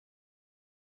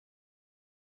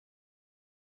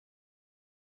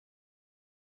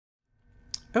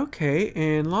Okay,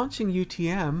 and launching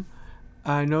UTM,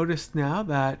 I noticed now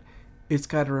that it's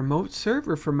got a remote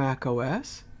server for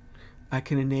macOS. I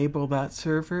can enable that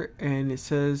server, and it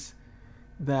says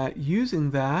that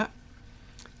using that,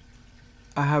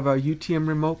 I have a UTM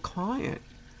remote client,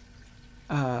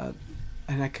 and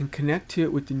I can connect to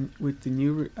it with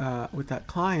that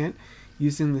client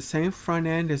using the same front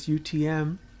end as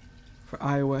UTM for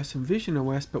iOS and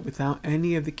visionOS, but without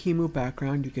any of the Kimu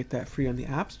background. You get that free on the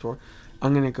App Store.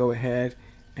 I'm going to go ahead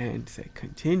and say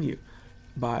continue.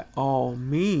 By all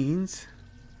means,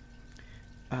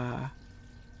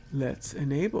 let's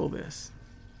enable this.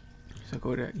 So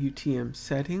go to UTM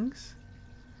settings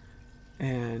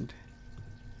and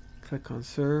click on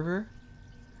server,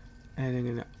 and I'm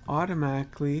going to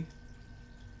automatically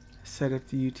set up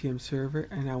the UTM server,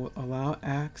 and I will allow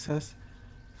access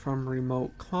from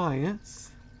remote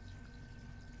clients,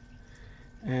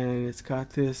 and it's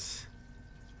got this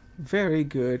very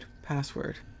good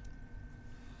password.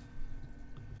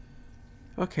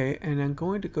 Okay, and I'm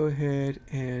going to go ahead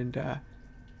and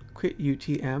quit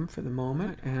UTM for the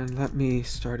moment, and let me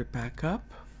start it back up.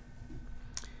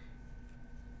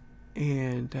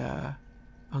 And I'm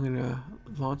going to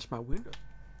launch my Windows.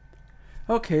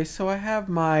 Okay, so I have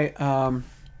my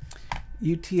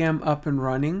UTM up and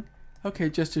running.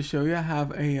 Okay, just to show you, I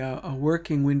have a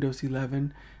working Windows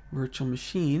 11 virtual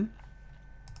machine.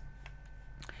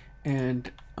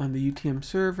 And on the UTM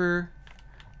server,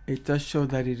 it does show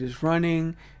that it is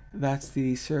running. That's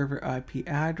the server IP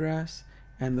address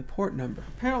and the port number.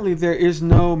 Apparently there is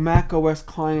no macOS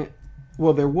client.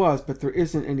 Well, there was, but there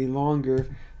isn't any longer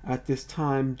at this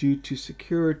time due to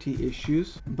security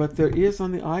issues. But there is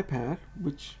on the iPad,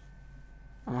 which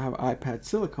I have iPad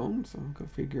silicone, so go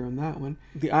figure on that one.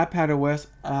 The iPad OS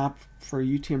app for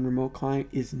UTM remote client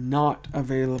is not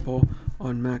available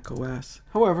on macOS.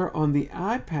 However, on the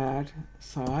iPad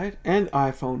side and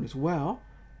iPhone as well,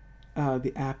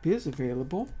 the app is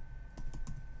available.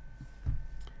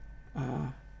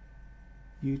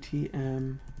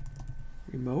 UTM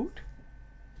remote,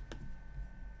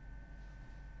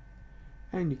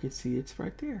 and you can see it's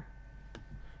right there.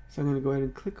 So I'm going to go ahead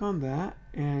and click on that,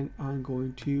 and I'm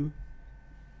going to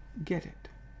get it.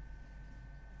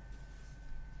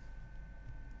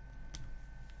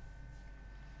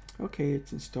 Okay,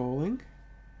 it's installing,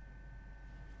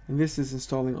 and this is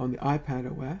installing on the iPad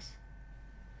OS,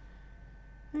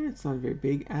 and it's not a very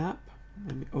big app.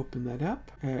 Let me open that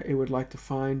up. It would like to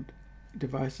find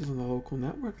devices on the local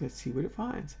network. Let's see what it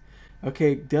finds.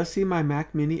 Okay, it does see my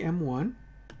Mac Mini M1.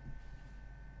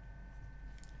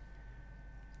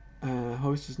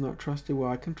 Host is not trusted.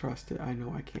 Well, I can trust it. I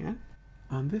know I can.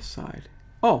 On this side.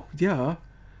 Oh, yeah.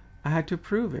 I had to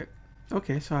approve it.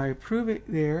 Okay, so I approve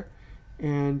it there,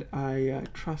 and I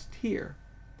trust here.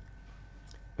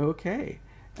 Okay,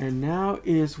 and now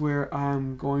is where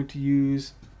I'm going to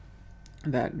use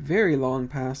that very long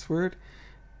password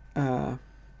that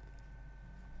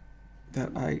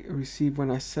I received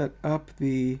when I set up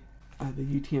the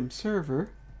UTM server.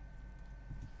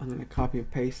 I'm going to copy and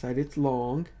paste that. It's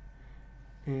long,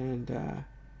 and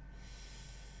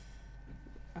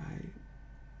I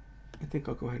think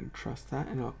I'll go ahead and trust that,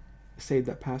 and I'll save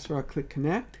that password. I'll click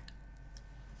connect.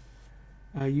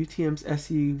 UTM's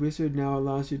SE wizard now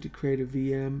allows you to create a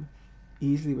VM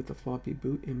easily with a floppy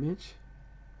boot image.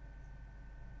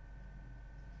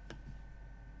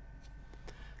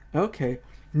 Okay,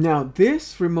 now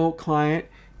this remote client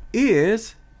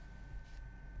is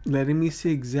letting me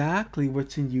see exactly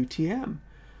what's in UTM.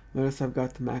 Notice I've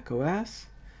got the macOS,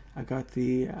 I got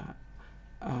the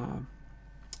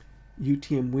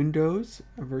UTM Windows,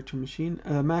 a virtual machine.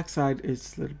 Mac side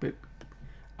is a little bit,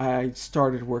 I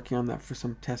started working on that for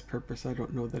some test purpose. I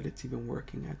don't know that it's even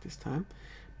working at this time,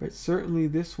 but certainly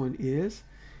this one is.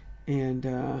 And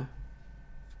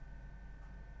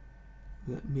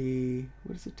let me,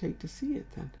 what does it take to see it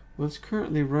then? Well, it's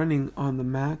currently running on the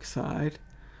Mac side,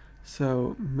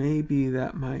 so maybe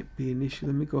that might be an issue.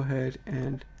 Let me go ahead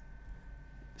and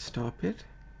stop it.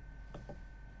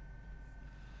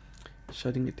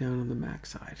 Shutting it down on the Mac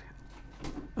side,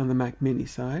 on the Mac Mini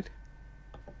side.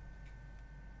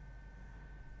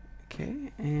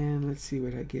 Okay, and let's see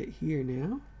what I get here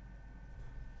now.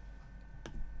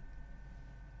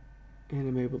 And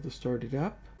I'm able to start it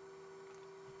up.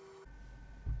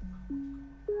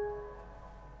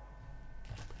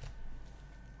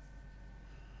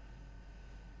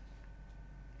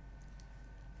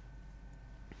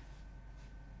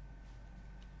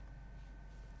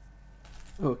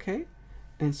 Okay,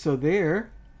 and so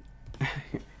there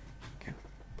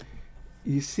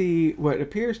you see what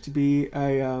appears to be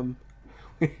a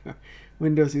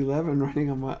Windows 11 running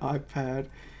on my iPad,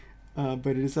 but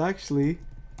it is actually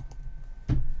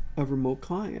a remote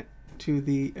client to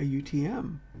the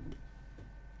UTM.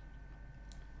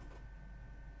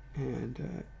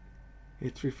 And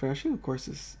it's refreshing. Of course,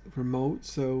 it's remote,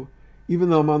 so even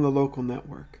though I'm on the local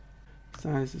network.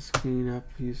 Size the screen up,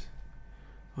 he's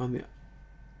on the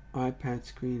iPad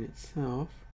screen itself.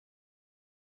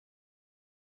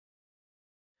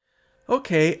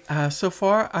 Okay, so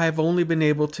far I've only been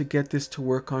able to get this to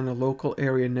work on a local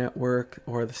area network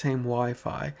or the same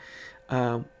Wi-Fi.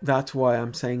 That's why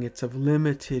I'm saying it's of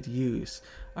limited use.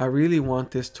 I really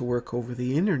want this to work over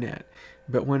the internet.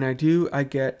 But when I do, I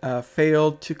get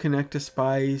failed to connect to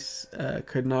Spice,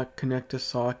 could not connect to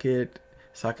Socket,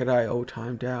 Socket.io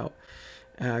timed out.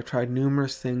 I've tried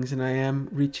numerous things, and I am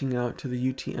reaching out to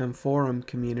the UTM forum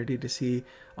community to see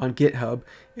on GitHub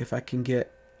if I can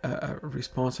get a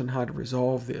response on how to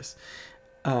resolve this.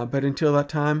 But until that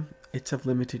time, it's of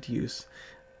limited use.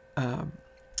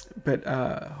 But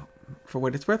for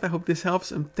what it's worth, I hope this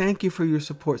helps, and thank you for your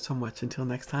support so much. Until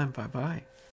next time, bye-bye.